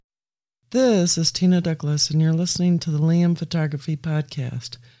This is Tina Douglas, and you're listening to the Liam Photography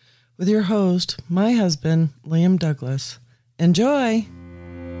Podcast with your host, my husband, Liam Douglas. Enjoy!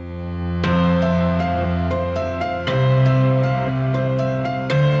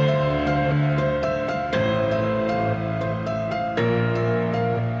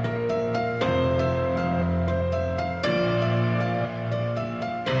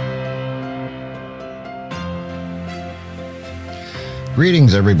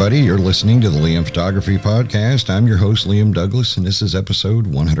 Greetings, everybody. You're listening to the Liam Photography Podcast. I'm your host, Liam Douglas, and this is episode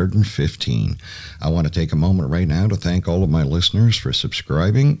 115. I want to take a moment right now to thank all of my listeners for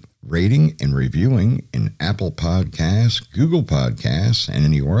subscribing, rating, and reviewing in Apple Podcasts, Google Podcasts, and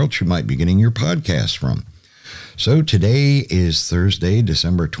anywhere else you might be getting your podcasts from. So today is Thursday,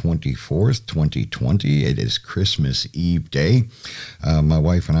 December 24th, 2020. It is Christmas Eve day. My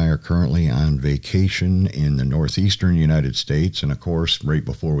wife and I are currently on vacation in the northeastern United States. And of course, right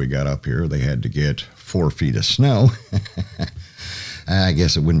before we got up here, they had to get 4 feet of snow. I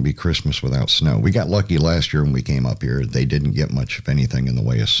guess it wouldn't be Christmas without snow. We got lucky last year when we came up here. They didn't get much of anything in the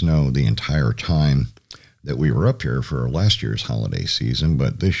way of snow the entire time that we were up here for last year's holiday season.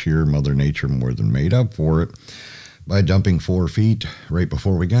 But this year, Mother Nature more than made up for it by dumping 4 feet right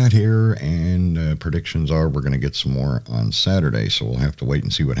before we got here, and predictions are we're going to get some more on Saturday, so we'll have to wait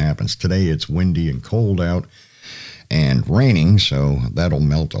and see what happens. Today it's windy and cold out and raining, so that'll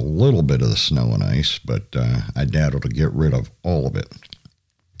melt a little bit of the snow and ice, but I doubt it'll get rid of all of it.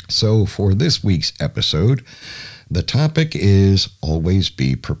 So for this week's episode, the topic is always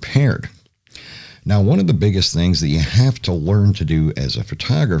be prepared. Now, one of the biggest things that you have to learn to do as a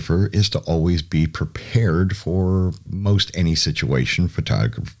photographer is to always be prepared for most any situation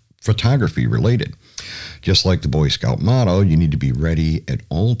photography related. Just like the Boy Scout motto, you need to be ready at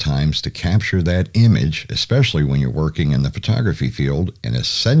all times to capture that image, especially when you're working in the photography field, and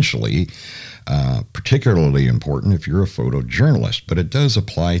essentially, particularly important if you're a photojournalist, but it does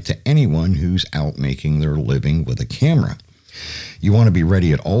apply to anyone who's out making their living with a camera. You want to be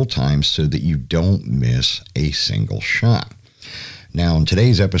ready at all times so that you don't miss a single shot. Now, in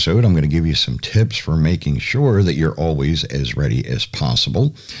today's episode, I'm going to give you some tips for making sure that you're always as ready as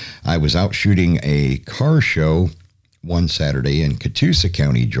possible. I was out shooting a car show one Saturday in Catoosa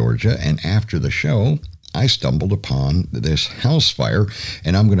County, Georgia, and after the show, I stumbled upon this house fire,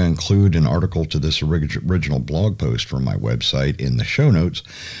 and I'm going to include an article to this original blog post from my website in the show notes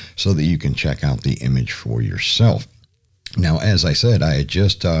so that you can check out the image for yourself. Now, as I said, I had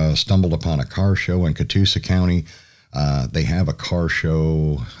just stumbled upon a car show in Catoosa County. They have a car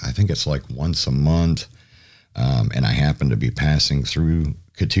show, I think it's like once a month, and I happened to be passing through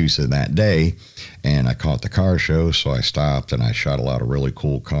Catoosa that day, and I caught the car show, so I stopped and I shot a lot of really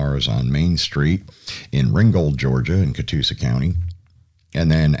cool cars on Main Street in Ringgold, Georgia, in Catoosa County. And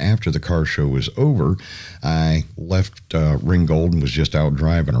then after the car show was over, I left Ringgold and was just out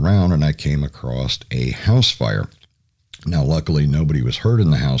driving around, and I came across a house fire. Now, luckily, nobody was hurt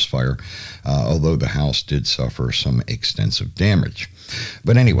in the house fire, although the house did suffer some extensive damage.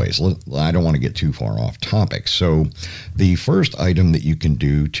 But anyways, I don't want to get too far off topic. So the first item that you can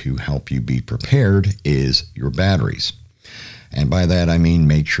do to help you be prepared is your batteries. And by that, I mean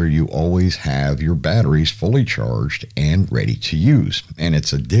make sure you always have your batteries fully charged and ready to use. And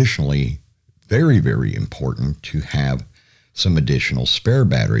it's additionally very, very important to have some additional spare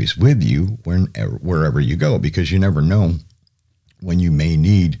batteries with you wherever you go, because you never know when you may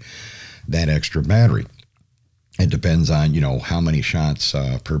need that extra battery. It depends on, how many shots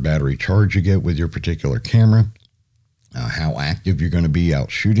per battery charge you get with your particular camera, how active you're going to be out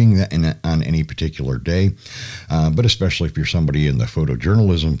shooting on any particular day. But especially if you're somebody in the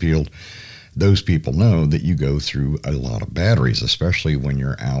photojournalism field, those people know that you go through a lot of batteries, especially when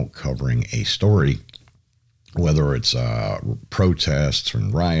you're out covering a story, whether it's protests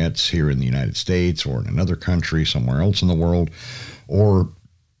and riots here in the United States or in another country somewhere else in the world, or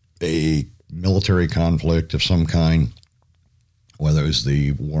a military conflict of some kind, whether it's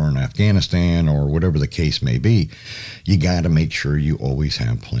the war in Afghanistan or whatever the case may be. You got to make sure you always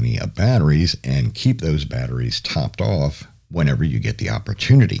have plenty of batteries and keep those batteries topped off whenever you get the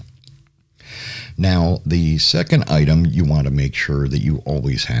opportunity. Now, the second item you want to make sure that you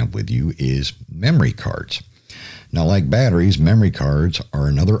always have with you is memory cards. Now, like batteries, memory cards are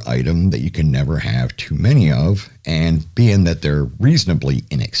another item that you can never have too many of, and being that they're reasonably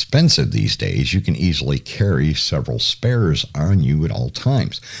inexpensive these days, you can easily carry several spares on you at all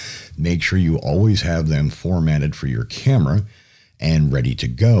times. Make sure you always have them formatted for your camera and ready to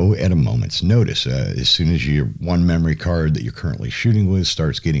go at a moment's notice. As soon as your one memory card that you're currently shooting with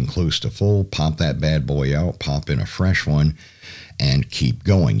starts getting close to full, pop that bad boy out, pop in a fresh one, and keep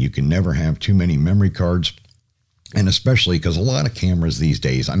going. You can never have too many memory cards. And especially because a lot of cameras these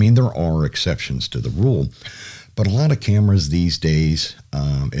days, I mean, there are exceptions to the rule, but a lot of cameras these days,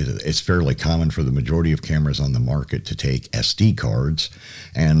 it's fairly common for the majority of cameras on the market to take SD cards.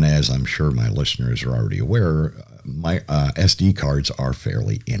 And as I'm sure my listeners are already aware, my SD cards are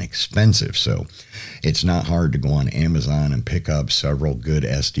fairly inexpensive. So it's not hard to go on Amazon and pick up several good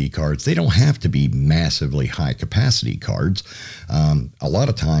SD cards. They don't have to be massively high capacity cards. A lot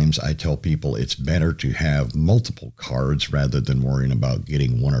of times I tell people it's better to have multiple cards rather than worrying about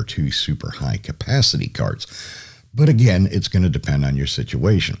getting one or two super high capacity cards. But again, it's going to depend on your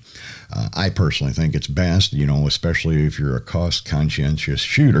situation. I personally think it's best, especially if you're a cost conscientious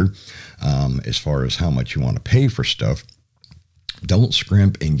shooter, as far as how much you want to pay for stuff. Don't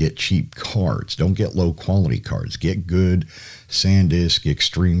scrimp and get cheap cards. Don't get low quality cards. Get good SanDisk,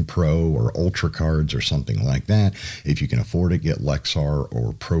 Extreme Pro, or Ultra cards or something like that. If you can afford it, get Lexar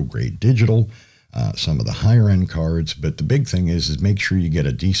or ProGrade Digital, some of the higher end cards. But the big thing is make sure you get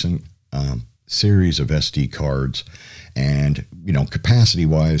a decent series of SD cards, and capacity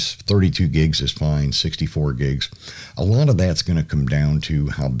wise 32 gigs is fine, 64 gigs. A lot of that's going to come down to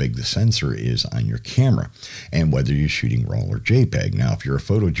how big the sensor is on your camera and whether you're shooting RAW or JPEG. Now if you're a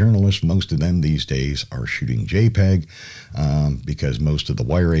photojournalist, most of them these days are shooting JPEG because most of the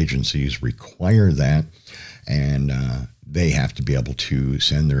wire agencies require that, and they have to be able to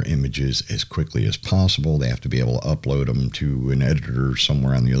send their images as quickly as possible. They have to be able to upload them to an editor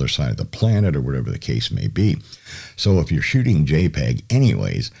somewhere on the other side of the planet or whatever the case may be. So if you're shooting JPEG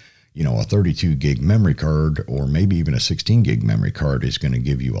anyways, a 32 gig memory card or maybe even a 16 gig memory card is going to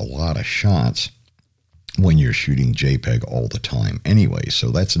give you a lot of shots when you're shooting JPEG all the time anyway.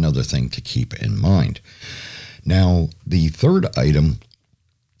 So that's another thing to keep in mind. Now, the third item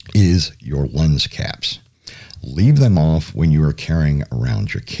is your lens caps. Leave them off when you are carrying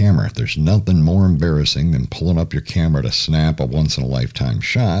around your camera. There's nothing more embarrassing than pulling up your camera to snap a once-in-a-lifetime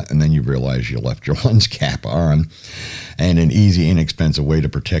shot, and then you realize you left your lens cap on. And an easy, inexpensive way to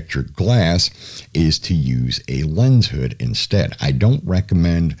protect your glass is to use a lens hood instead. I don't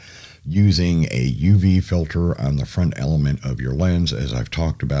recommend using a UV filter on the front element of your lens, as I've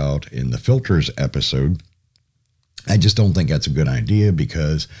talked about in the filters episode. I just don't think that's a good idea,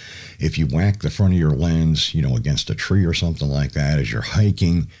 because if you whack the front of your lens, against a tree or something like that as you're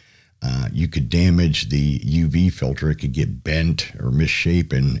hiking, you could damage the UV filter. It could get bent or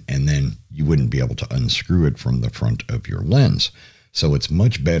misshapen, and then you wouldn't be able to unscrew it from the front of your lens. So it's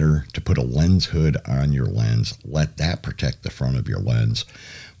much better to put a lens hood on your lens, let that protect the front of your lens.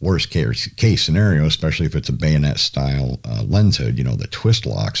 Worst case scenario, especially if it's a bayonet style lens hood, the twist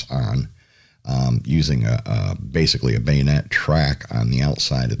locks on, using basically a bayonet track on the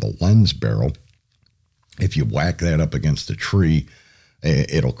outside of the lens barrel. If you whack that up against a tree,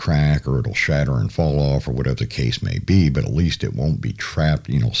 it'll crack or it'll shatter and fall off or whatever the case may be, but at least it won't be trapped,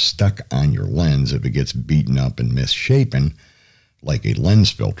 stuck on your lens if it gets beaten up and misshapen like a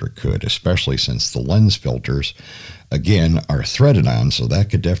lens filter could, especially since the lens filters, again, are threaded on, so that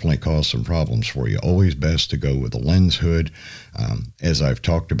could definitely cause some problems for you. Always best to go with a lens hood. As I've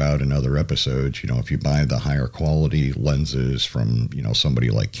talked about in other episodes, if you buy the higher quality lenses from, somebody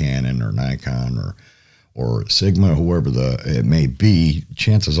like Canon or Nikon or Sigma, whoever it may be,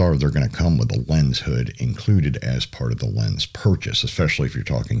 chances are they're going to come with a lens hood included as part of the lens purchase, especially if you're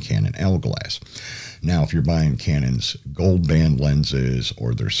talking Canon L glass. Now, if you're buying Canon's gold band lenses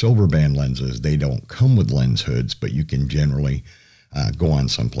or their silver band lenses, they don't come with lens hoods, but you can generally go on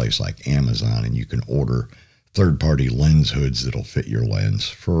someplace like Amazon and you can order third-party lens hoods that'll fit your lens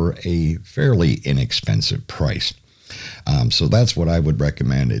for a fairly inexpensive price. So that's what I would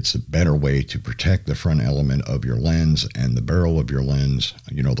recommend. It's a better way to protect the front element of your lens and the barrel of your lens,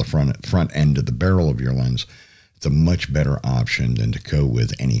 the front end of the barrel of your lens. It's a much better option than to go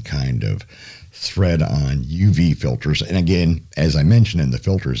with any kind of thread-on UV filters. And again, as I mentioned in the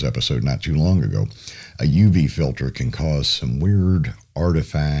filters episode not too long ago, a UV filter can cause some weird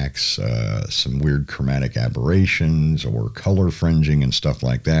artifacts, some weird chromatic aberrations or color fringing and stuff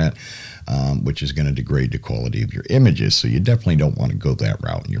like that, which is going to degrade the quality of your images. So you definitely don't want to go that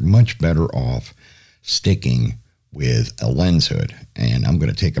route. And you're much better off sticking with a lens hood. And I'm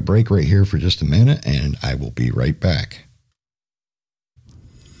going to take a break right here for just a minute, and I will be right back.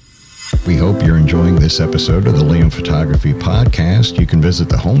 We hope you're enjoying this episode of the Liam Photography Podcast. You can visit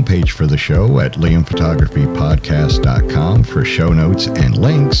the homepage for the show at liamphotographypodcast.com for show notes and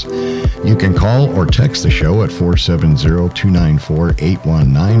links. You can call or text the show at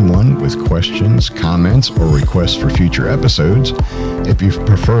 470-294-8191 with questions, comments, or requests for future episodes. If you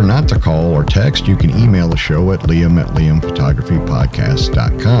prefer not to call or text, you can email the show at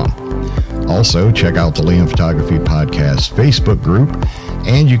liam@liamphotographypodcast.com. Also, check out the Liam Photography Podcast Facebook group,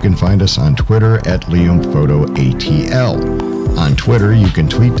 and you can find us on Twitter at LiamPhotoATL. On Twitter, you can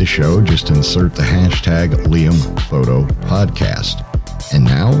tweet the show. Just insert the hashtag LiamPhotoPodcast. And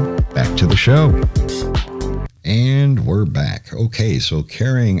now, back to the show. And we're back. Okay, so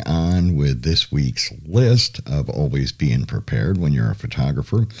carrying on with this week's list of always being prepared when you're a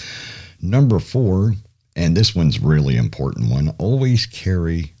photographer. Number 4, and this one's really important one, always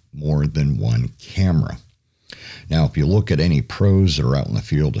carry more than one camera. Now, if you look at any pros that are out in the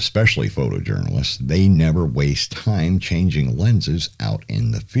field, especially photojournalists, they never waste time changing lenses out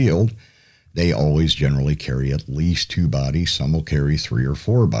in the field. They always generally carry at least 2 bodies. Some will carry 3 or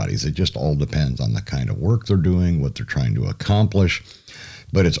 4 bodies. It just all depends on the kind of work they're doing, what they're trying to accomplish.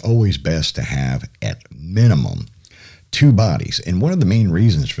 But it's always best to have, at minimum, 2 bodies. And one of the main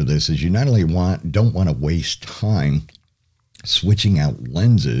reasons for this is you not only don't want to waste time switching out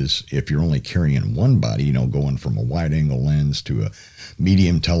lenses if you're only carrying one body, going from a wide-angle lens to a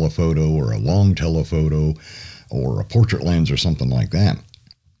medium telephoto or a long telephoto or a portrait lens or something like that,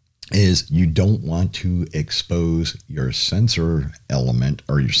 is you don't want to expose your sensor element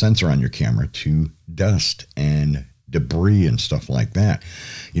or your sensor on your camera to dust and debris and stuff like that.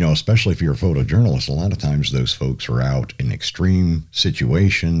 Especially if you're a photojournalist, a lot of times those folks are out in extreme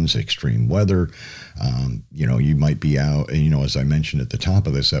situations, extreme weather. You might be out, as I mentioned at the top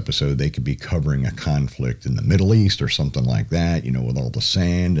of this episode, they could be covering a conflict in the Middle East or something like that, with all the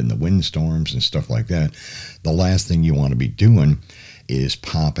sand and the windstorms and stuff like that. The last thing you want to be doing is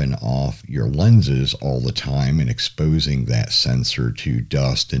popping off your lenses all the time and exposing that sensor to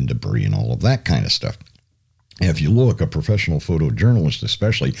dust and debris and all of that kind of stuff. If you look, a professional photojournalist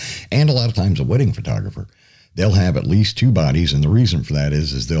especially, and a lot of times a wedding photographer, they'll have at least 2 bodies, and the reason for that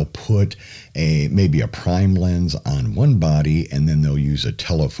is they'll put maybe a prime lens on one body, and then they'll use a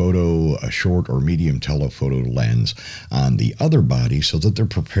telephoto, a short or medium telephoto lens on the other body so that they're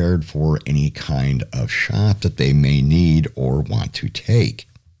prepared for any kind of shot that they may need or want to take.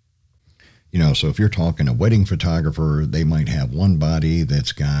 So if you're talking a wedding photographer, they might have one body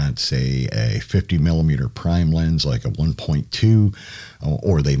that's got, say, a 50 millimeter prime lens, like a 1.2,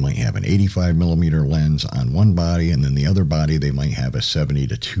 or they might have an 85 millimeter lens on one body, and then the other body, they might have a 70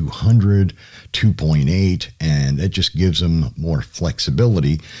 to 200, 2.8, and it just gives them more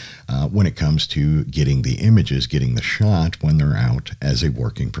flexibility when it comes to getting the images, getting the shot when they're out as a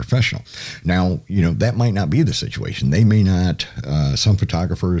working professional. Now, that might not be the situation. They may not, some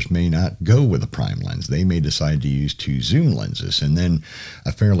photographers may not go with a prime lens. They may decide to use 2 zoom lenses. And then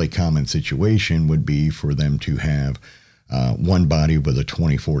a fairly common situation would be for them to have one body with a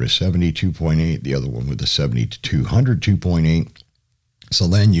 24 to 70 2.8, the other one with a 70 to 200 2.8. So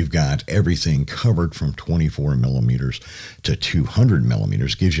then you've got everything covered from 24 millimeters to 200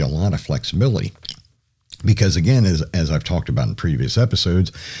 millimeters. Gives you a lot of flexibility. Because again, as I've talked about in previous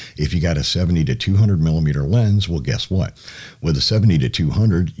episodes, if you got a 70 to 200 millimeter lens, well, guess what? With a 70 to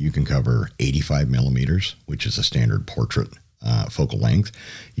 200, you can cover 85 millimeters, which is a standard portrait focal length.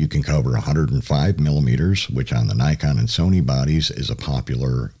 You can cover 105 millimeters, which on the Nikon and Sony bodies is a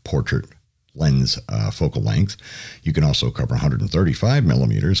popular portrait lens focal length. You can also cover 135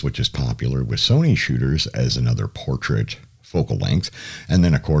 millimeters, which is popular with Sony shooters as another portrait focal length. And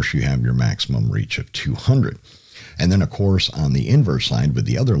then, of course, you have your maximum reach of 200. And then, of course, on the inverse side with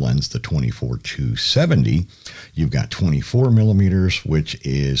the other lens, the 24-70, you've got 24 millimeters, which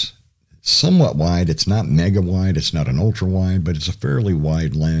is somewhat wide. It's not mega wide. It's not an ultra wide, but it's a fairly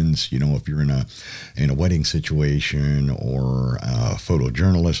wide lens. If you're in a wedding situation or a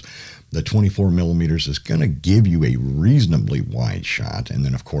photojournalist, the 24 millimeters is going to give you a reasonably wide shot. And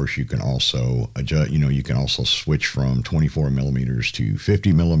then, of course, you can also adjust, you can also switch from 24 millimeters to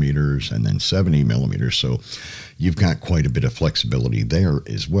 50 millimeters and then 70 millimeters. So you've got quite a bit of flexibility there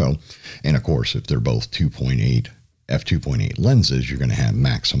as well. And of course, if they're both 2.8, f2.8 lenses, you're going to have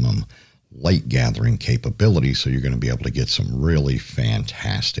maximum light gathering capability. So you're going to be able to get some really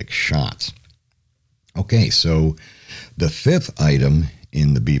fantastic shots. Okay, so the 5th item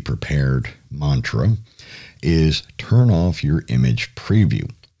in the Be Prepared mantra is turn off your image preview.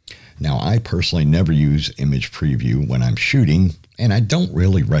 Now, I personally never use image preview when I'm shooting, and I don't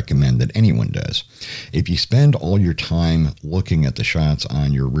really recommend that anyone does. If you spend all your time looking at the shots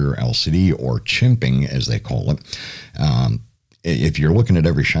on your rear LCD, or chimping as they call it, if you're looking at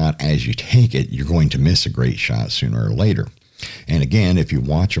every shot as you take it, you're going to miss a great shot sooner or later. And again, if you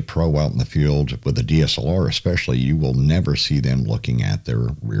watch a pro out in the field with a DSLR especially, you will never see them looking at their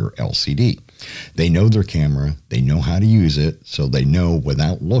rear LCD. They know their camera, they know how to use it, so they know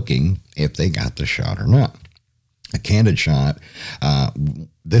without looking if they got the shot or not. A candid shot,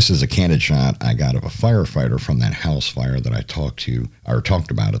 this is a candid shot I got of a firefighter from that house fire that I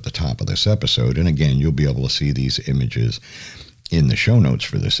talked about at the top of this episode. And again, you'll be able to see these images in the show notes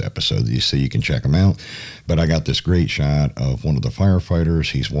for this episode, so you can check them out. But I got this great shot of one of the firefighters.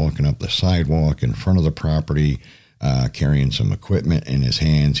 He's walking up the sidewalk in front of the property, carrying some equipment in his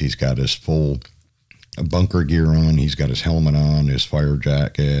hands. He's got his full bunker gear on. He's got his helmet on, his fire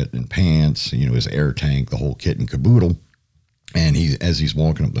jacket and pants, his air tank, the whole kit and caboodle. And as he's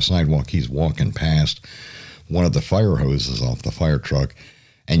walking up the sidewalk, he's walking past one of the fire hoses off the fire truck.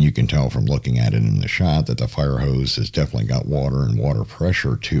 And you can tell from looking at it in the shot that the fire hose has definitely got water and water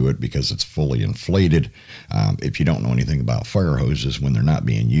pressure to it because it's fully inflated. If you don't know anything about fire hoses, when they're not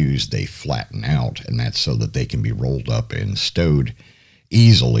being used, they flatten out, and that's so that they can be rolled up and stowed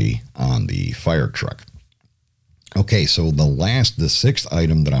easily on the fire truck. Okay, so the sixth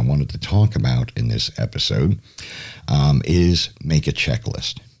item that I wanted to talk about in this episode is make a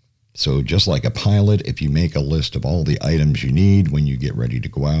checklist. So just like a pilot, if you make a list of all the items you need when you get ready to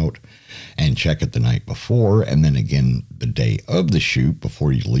go out and check it the night before, and then again the day of the shoot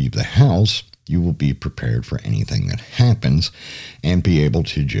before you leave the house, you will be prepared for anything that happens and be able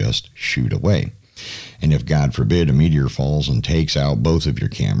to just shoot away. And if, God forbid, a meteor falls and takes out both of your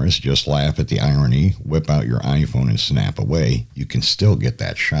cameras, just laugh at the irony, whip out your iPhone and snap away. You can still get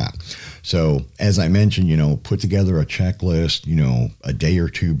that shot. So, as I mentioned, put together a checklist, a day or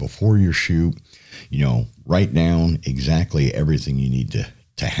two before your shoot. Write down exactly everything you need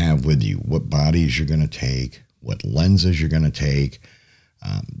to have with you. What bodies you're going to take, what lenses you're going to take,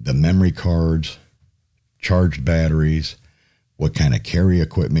 the memory cards, charged batteries, what kind of carry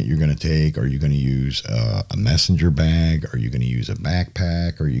equipment you're going to take. Are you going to use a messenger bag? Are you going to use a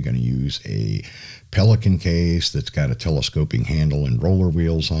backpack? Are you going to use a Pelican case that's got a telescoping handle and roller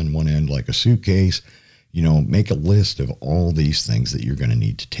wheels on one end like a suitcase? Make a list of all these things that you're going to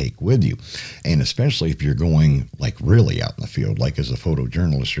need to take with you. And especially if you're going like really out in the field, like as a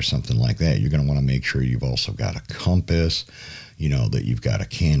photojournalist or something like that, you're going to want to make sure you've also got a compass, that you've got a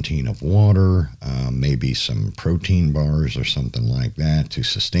canteen of water, maybe some protein bars or something like that to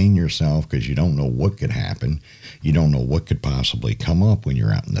sustain yourself, because you don't know what could happen. You don't know what could possibly come up when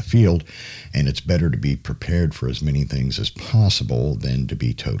you're out in the field. And it's better to be prepared for as many things as possible than to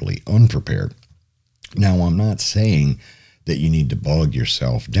be totally unprepared. Now, I'm not saying that you need to bog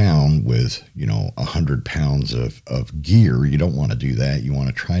yourself down with, 100 pounds of gear. You don't want to do that. You want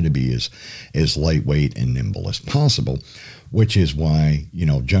to try to be as lightweight and nimble as possible, which is why,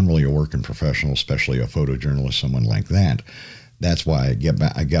 generally a working professional, especially a photojournalist, someone like that, that's why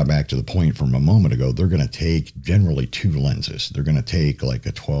I got back to the point from a moment ago. They're going to take generally two lenses. They're going to take like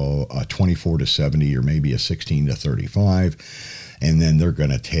a 24 to 70 or maybe a 16 to 35, and then they're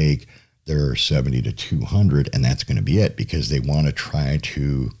going to take their 70 to 200, and that's going to be it, because they want to try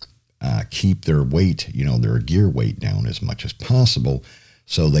to keep their weight, their gear weight down as much as possible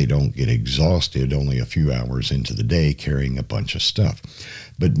so they don't get exhausted only a few hours into the day carrying a bunch of stuff.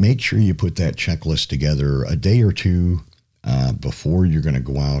 But make sure you put that checklist together a day or two before you're going to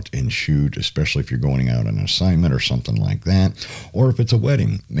go out and shoot, especially if you're going out on an assignment or something like that, or if it's a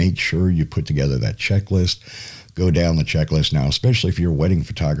wedding. Make sure you put together that checklist. Go down the checklist now, especially if you're a wedding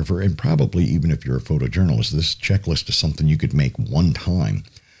photographer, and probably even if you're a photojournalist. This checklist is something you could make one time,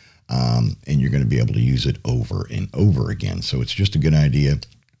 and you're going to be able to use it over and over again. So it's just a good idea.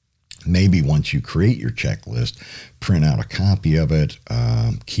 Maybe once you create your checklist, print out a copy of it,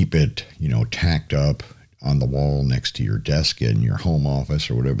 keep it, tacked up on the wall next to your desk in your home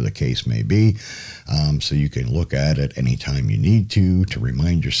office or whatever the case may be, so you can look at it anytime you need to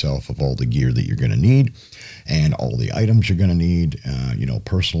remind yourself of all the gear that you're going to need and all the items you're going to need,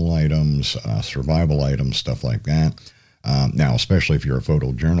 personal items, survival items, stuff like that. Now, especially if you're a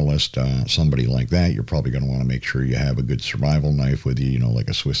photojournalist, somebody like that, you're probably going to want to make sure you have a good survival knife with you, like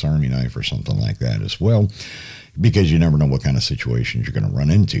a Swiss Army knife or something like that as well, because you never know what kind of situations you're going to run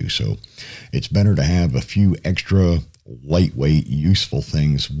into. So it's better to have a few extra lightweight, useful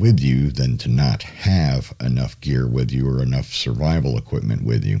things with you than to not have enough gear with you or enough survival equipment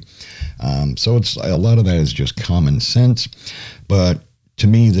with you. So it's a lot of that is just common sense, but to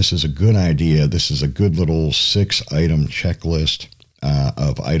me, this is a good idea. This is a good little 6-item checklist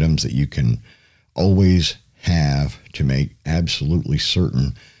of items that you can always have to make absolutely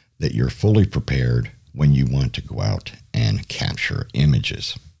certain that you're fully prepared when you want to go out and capture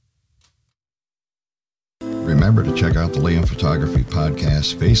images. Remember to check out the Liam Photography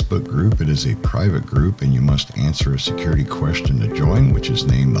Podcast Facebook group. It is a private group, and you must answer a security question to join, which is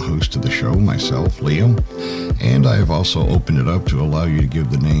named the host of the show, myself, Liam. And I have also opened it up to allow you to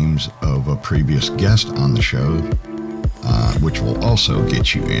give the names of a previous guest on the show, which will also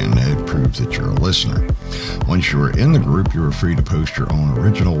get you in. It proves that you're a listener. Once you are in the group, you are free to post your own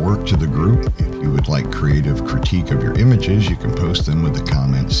original work to the group. If you would like creative critique of your images, you can post them with the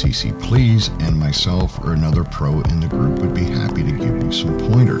comment CC please, and myself or another pro in the group would be happy to give you some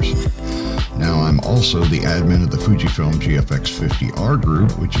pointers. Now, I'm also the admin of the Fujifilm GFX 50R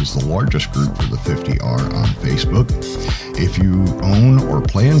group, which is the largest group for the 50R on Facebook. If you own or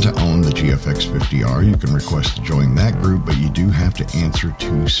plan to own the GFX 50R, you can request to join that group, but you do have to answer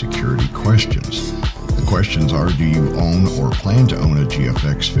 2 security questions. The questions are, do you own or plan to own a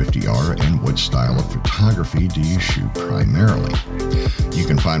GFX 50R, and what style of photography do you shoot primarily? You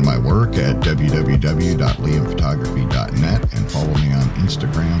can find my work at www.liamphotography.net and follow me on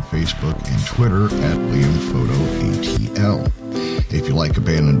Instagram, Facebook, and Twitter at LiamPhotoATL. If you like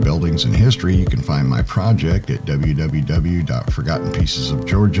abandoned buildings and history, you can find my project at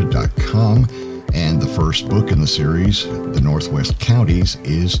www.forgottenpiecesofgeorgia.com, and the first book in the series, The Northwest Counties,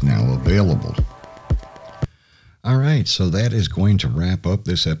 is now available. All right, so that is going to wrap up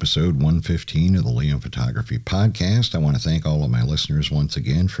this episode 115 of the Liam Photography Podcast. I want to thank all of my listeners once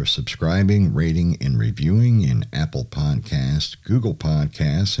again for subscribing, rating, and reviewing in Apple Podcasts, Google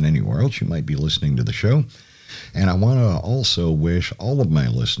Podcasts, and anywhere else you might be listening to the show. And I want to also wish all of my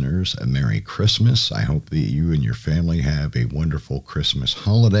listeners a Merry Christmas. I hope that you and your family have a wonderful Christmas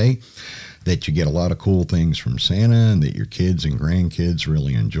holiday, that you get a lot of cool things from Santa, and that your kids and grandkids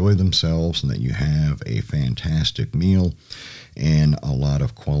really enjoy themselves, and that you have a fantastic meal and a lot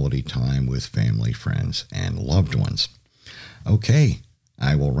of quality time with family, friends, and loved ones. Okay,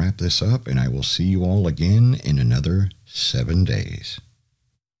 I will wrap this up, and I will see you all again in another 7 days.